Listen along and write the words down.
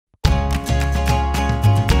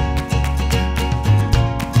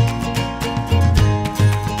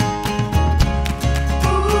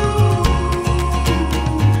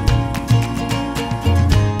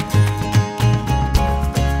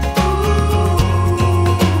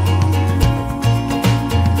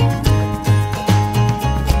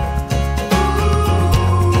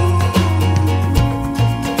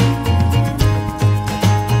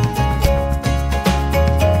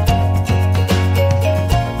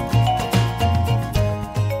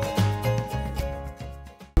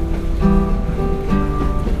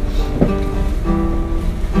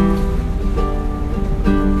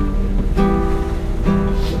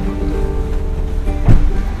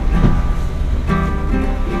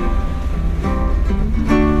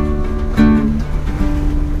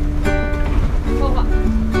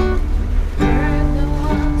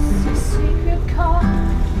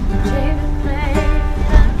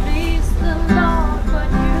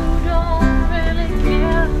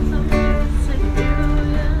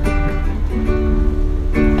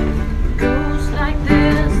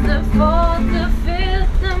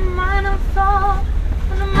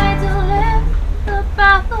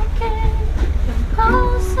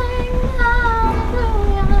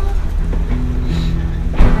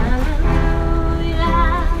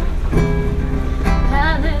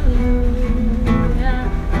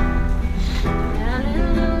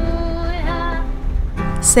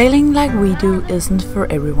Sailing like we do isn't for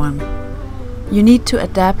everyone. You need to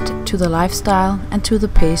adapt to the lifestyle and to the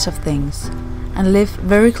pace of things, and live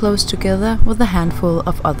very close together with a handful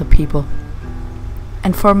of other people.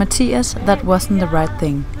 And for Matthias, that wasn't the right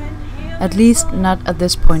thing, at least not at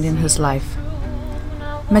this point in his life.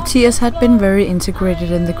 Matthias had been very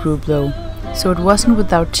integrated in the group though, so it wasn't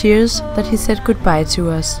without tears that he said goodbye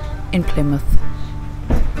to us in Plymouth.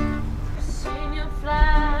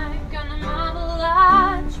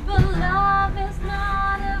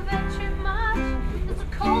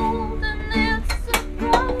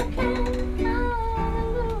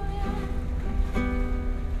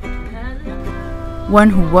 One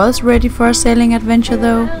who was ready for a sailing adventure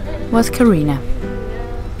though was Karina.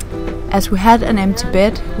 As we had an empty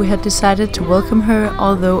bed, we had decided to welcome her,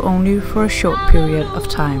 although only for a short period of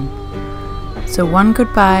time. So one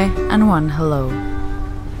goodbye and one hello.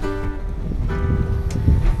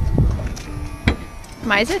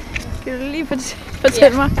 Mette, kan du lige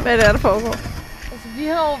fortælle mig, hvad det er, der foregår? Altså, vi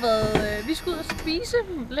har jo været, vi skal ud og spise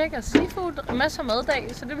lækker seafood, masser af maddag,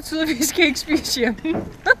 så det betyder, at vi skal ikke spise hjemme.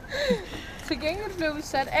 Til gengæld blev vi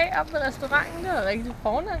sat af op ved restauranten, det var rigtig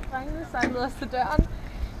fornemt, drengene sejlede os til døren.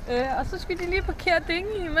 Og så skulle de lige parkere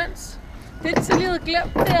dingen imens. Det de så lige havde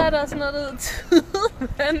glemt, det er, der er sådan noget, der hedder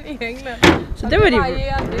tidevand i England. Så det var de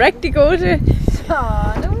rigtig gode til. Så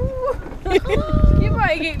de var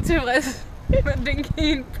ikke helt tilfredse med den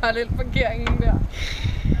en parallel parkeringen der.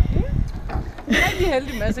 Jeg er rigtig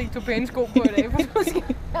heldig med, at jeg ikke tog pæne sko på i dag, for nu skal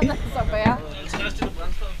han altså bære.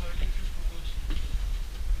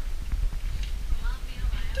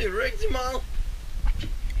 Det er rigtig meget.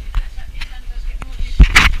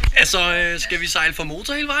 Altså, skal vi sejle for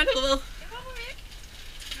motor hele vejen, eller hvad? Det håber vi ikke.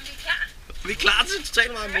 Men vi er klar. Vi er klar til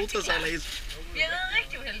totalt meget motorsejlads. Vi er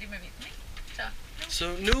rigtig uheldige med vinden, ikke? Så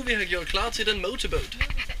nu vi har gjort klar til den motorboat. Nu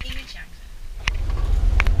vi tager ingen chance.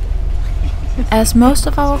 As most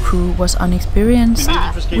of our crew was unexperienced,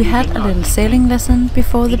 we had a little sailing lesson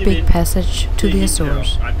before the big passage to the Azores.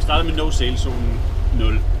 Nej, vi startede med no sail zonen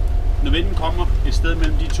 0. Når vinden kommer et sted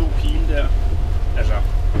mellem de to pile der, altså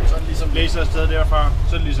så ligesom blæser et sted derfra,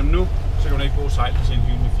 så er det ligesom nu, så kan man ikke bruge sejl til en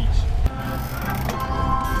hyldende fis.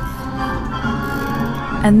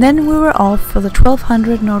 And then we were off for the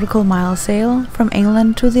 1200 nautical mile sail from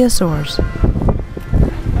England to the Azores. Super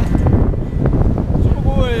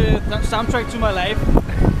god soundtrack to my life.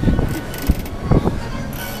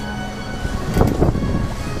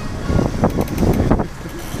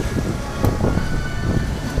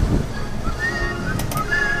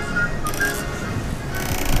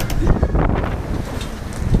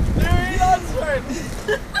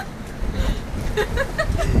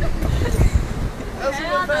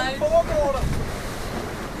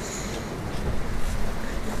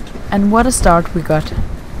 And what a start we got.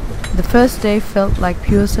 The first day felt like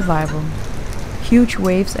pure survival. Huge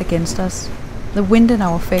waves against us, the wind in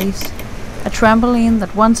our face, a trampoline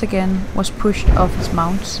that once again was pushed off its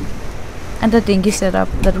mounts, and a dinghy setup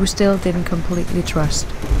that we still didn't completely trust.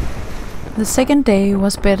 The second day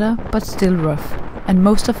was better but still rough, and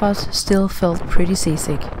most of us still felt pretty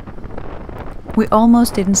seasick. We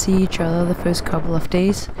almost didn't see each other the first couple of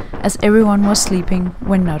days, as everyone was sleeping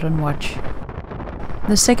when not on watch.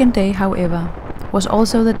 The second day, however, was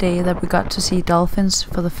also the day that we got to see dolphins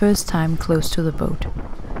for the first time close to the boat.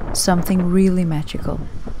 Something really magical.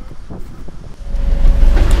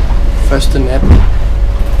 Første nat,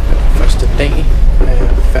 første dag er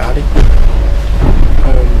færdig,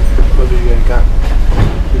 hvor vi er i gang.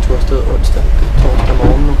 Vi tog afsted onsdag, torsdag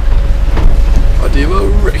morgen nu, og det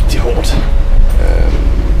var rigtig hårdt.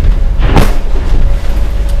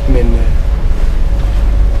 Men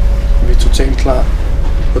vi er totalt klar,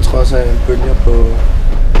 på trods af bølger på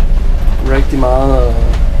rigtig meget. Og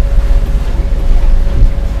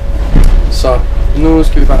så nu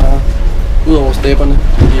skal vi bare ud over stepperne.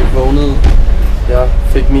 Vi vågnede, jeg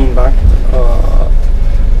fik min vagt, og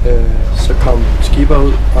så kom skipper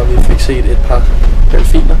ud, og vi fik set et par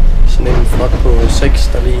delfiner. Sådan en flot på 6,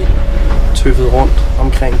 der lige tøffede rundt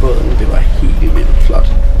omkring båden. Det var helt vildt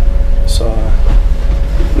flot. Så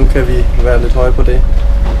nu kan vi være lidt høje på det.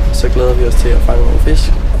 Så glæder vi os til at fange nogle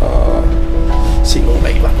fisk og se nogle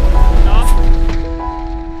regler.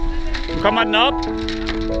 Nu kommer den op.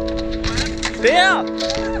 Der!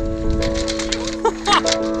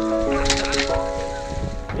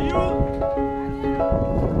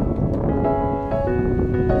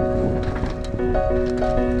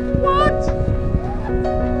 What?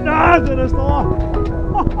 Nej, den er stor!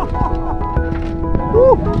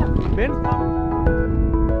 Bensound.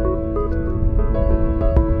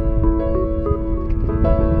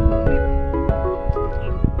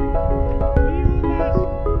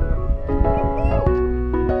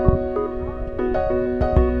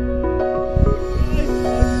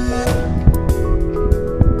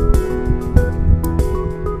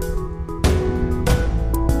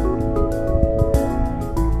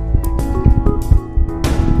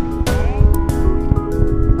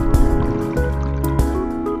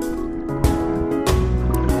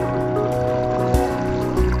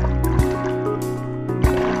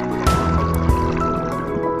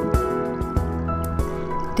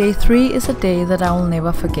 Day 3 is a day that I will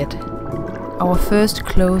never forget. Our first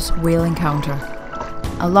close whale encounter.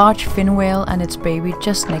 A large fin whale and its baby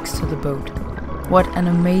just next to the boat. What an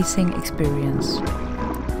amazing experience.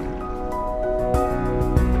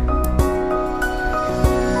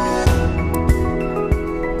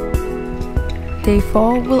 Day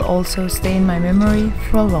 4 will also stay in my memory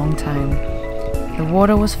for a long time. The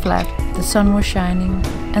water was flat, the sun was shining,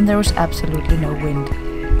 and there was absolutely no wind.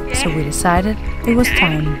 So we decided it was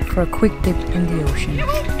time for a quick dip in the ocean.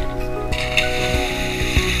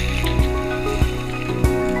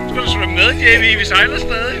 Skal du svømme med, JB? Vi sejler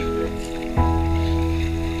stadig.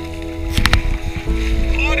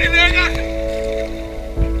 Det er lækkert!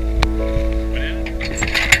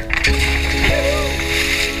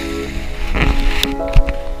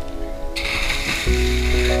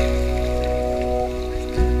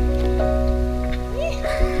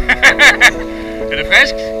 Er det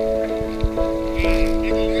frisk?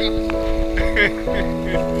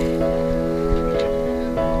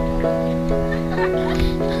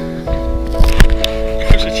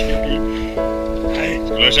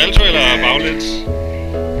 Skal du have salto eller baglæns?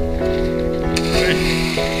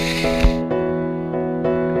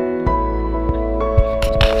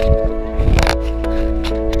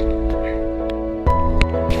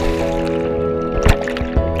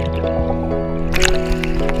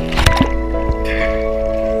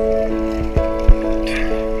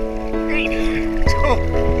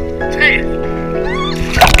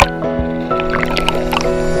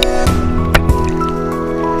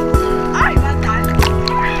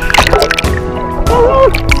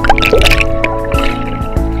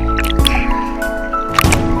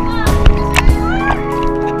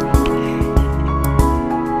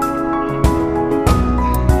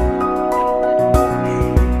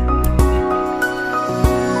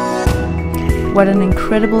 What an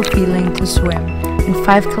incredible feeling to swim in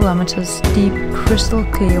 5 kilometers deep, crystal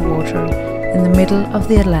clear water in the middle of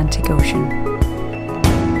the Atlantic Ocean.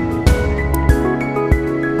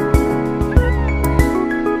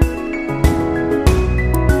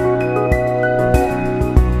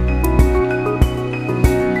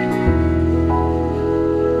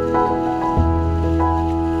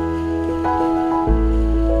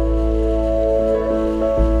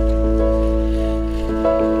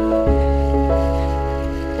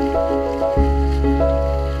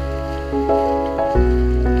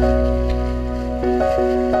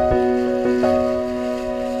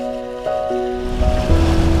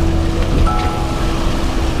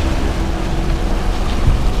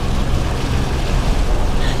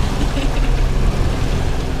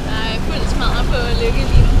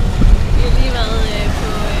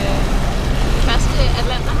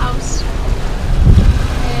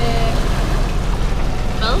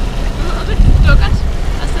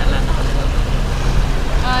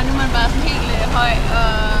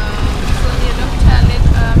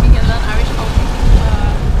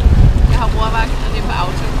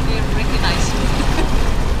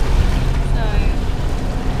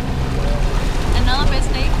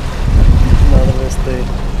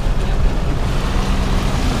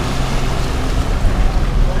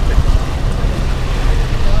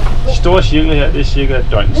 De store cirkler her, det er cirka et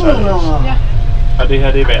døgn sejlads. Ja. Og det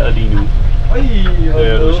her, det er vejret lige nu. Du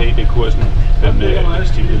kan se, det er kursen, den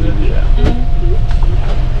stilede linje her.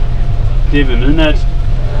 Det er ved midnat.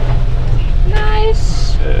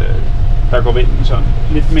 Nice! Der går vinden sådan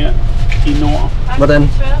lidt mere i nord.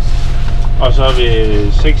 Hvordan? Og så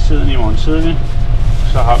ved 6-tiden i morgen tidlig,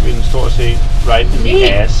 så har vi en stort set right in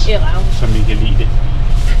the ass, som vi kan lide det.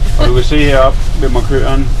 Og du kan se heroppe ved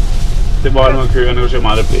markøren, det var markøren, nu ser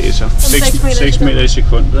meget der blæser. 6 meter i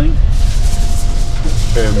sekundet, ikke?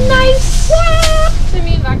 Nice! Det er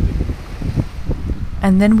min vagt.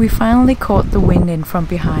 And then we finally caught the wind in from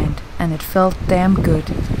behind, and it felt damn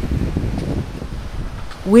good.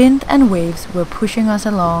 Wind and waves were pushing us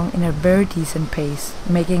along in a very decent pace,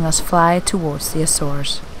 making us fly towards the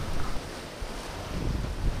Azores.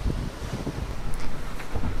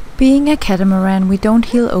 Being a catamaran, we don't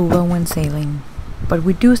heel over when sailing, but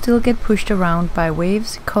we do still get pushed around by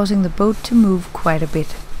waves, causing the boat to move quite a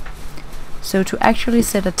bit. So to actually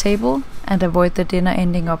set a table and avoid the dinner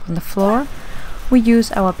ending up on the floor, we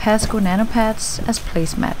use our Pasco nano pads as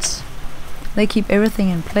placemats. They keep everything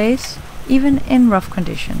in place, even in rough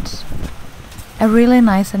conditions. A really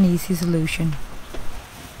nice and easy solution.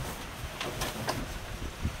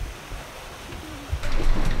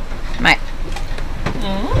 Nej.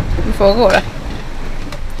 Hvad foregår der?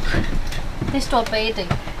 Det står bag dag.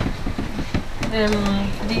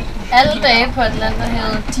 Fordi alle dage på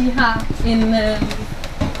Atlanterhavet, de har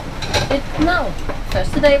et navn.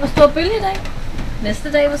 Første dag var stor bølgedag.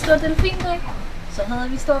 Næste dag var stor delfindag. Så havde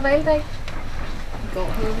vi stor hvaldag. I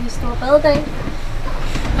går havde vi stor badedag.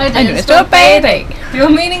 Og i dag er det stor bagedag. Det var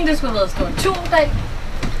meningen, det skulle have været stor tundag.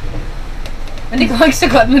 Men det går ikke så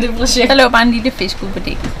godt med det projekt. Der lå bare en lille fisk ud på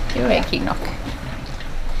det. Det var ikke helt nok.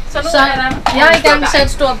 Så nu er der, jeg er i gang med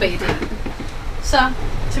at stor bagedag. Så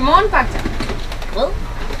til morgen bagte jeg brød.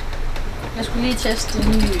 Jeg skulle lige teste det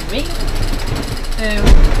nye mel.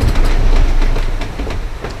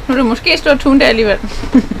 Nu er det måske stor tundag alligevel.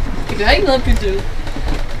 Det gør ikke noget at bytte det ud.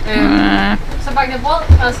 Så bagte jeg brød,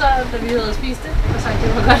 og så da vi havde spist det, og sagt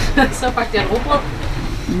det var godt, så bagte jeg et rugbrød.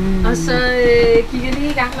 Og så gik jeg lige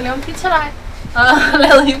i gang med at lave en pizzadej, og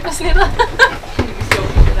lavede hindbærsnitter.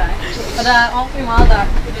 Og der er ordentligt meget dej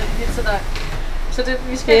i den pizzadej. Så det,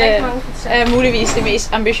 vi skal have rigtig mange pizzaer. Det er muligvis det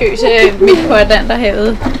mest ambitiøse midt på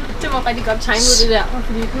Atlanterhavet. Det var rigtig godt tegnet det der,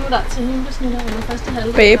 fordi nu er der til hindbærsnitter i den første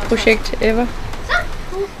halve. Bageprojekt ever. Så,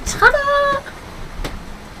 tada!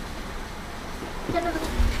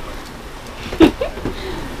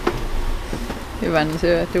 Det var nødt til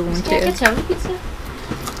at dokumentere. Vi skal have kartoffelpizza.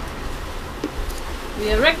 Vi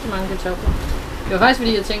har rigtig mange kartofler. Det var faktisk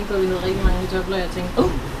fordi jeg tænkte på, at vi havde rigtig mange kartofler, og jeg tænkte,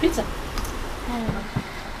 pizza!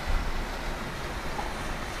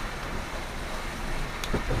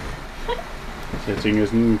 Så jeg tænker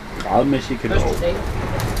sådan en gradmæssig kartoffel. Første dag.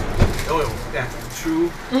 Jo, ja.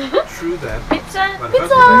 True that. Pizza!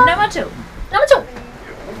 Pizza! Nummer 2! Nummer 2!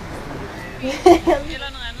 Eller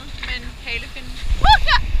noget andet, men halefinde.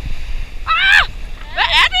 Hvad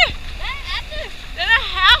er det? Hvad er det? Den er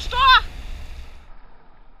herrestor!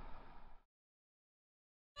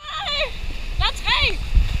 Nej! Der er 3!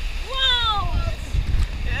 Wow!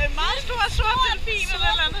 En meget stor sort delfin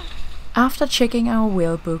eller andet. After checking our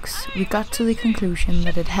whale books, we got to the conclusion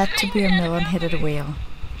that it had to be a melon-headed whale.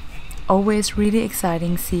 Always really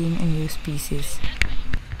exciting seeing a new species.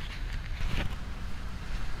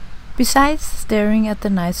 Besides staring at the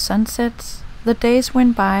nice sunsets, the days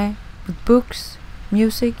went by with books,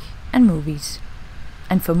 music and movies.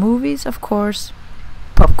 And for movies, of course,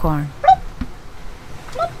 popcorn.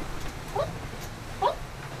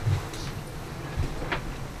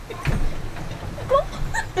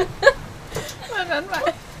 Hvordan var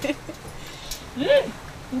det?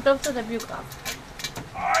 Den dufter da biograf.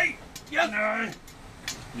 Ej! Ja! Nej!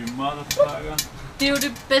 You motherfucker. Det er jo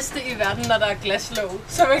det bedste i verden, når der er glaslåg.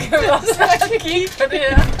 Så man kan jo også kigge på det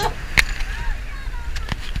her.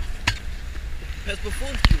 Pas på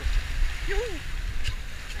foden, Stuart.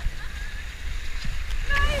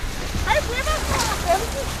 Nej! Hej, Flipper!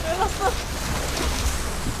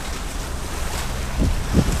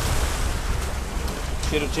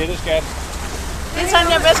 Siger du til det, skat? Det er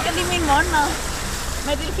sådan, jeg bedst kan lide min morgenmad.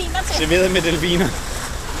 Med delfiner til. Serveret med delfiner.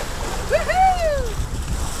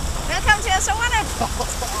 Velkommen til Azorerne.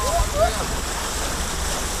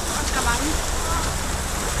 Der skal mange.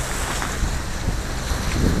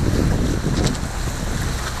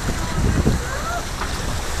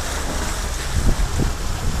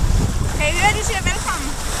 Kan I høre, de siger velkommen?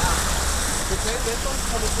 Ja. Totalt velkommen,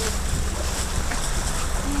 kommer du til.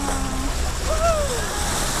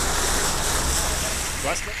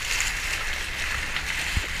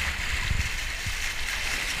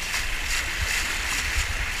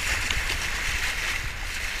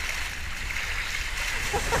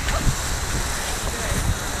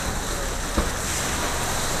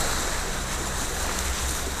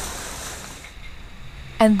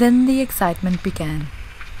 And then the excitement began.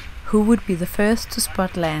 Who would be the first to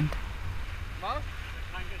spot land?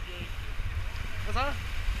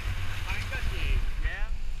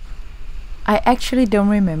 I actually don't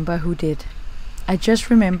remember who did. I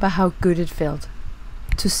just remember how good it felt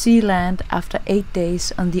to see land after 8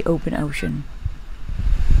 days on the open ocean.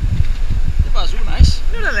 Det var super nice.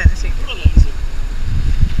 Nu er der landesigt. Jeg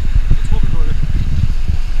tror vi på det.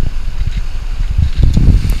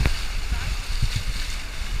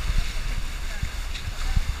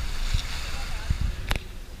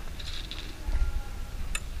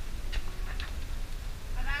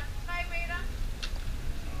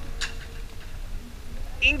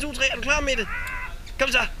 En, 2, 3. Er du klar, Mette? Kom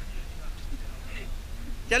så.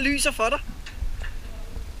 Jeg lyser for dig.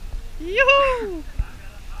 Juhu!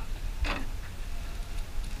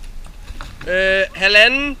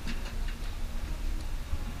 Halvanden.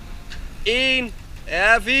 1.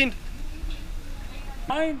 Ja, fint.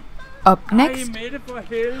 Up next,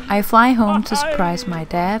 I fly home to surprise my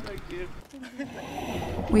dad.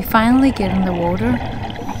 We finally get in the water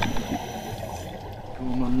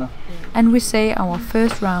and we say our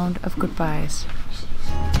first round of goodbyes.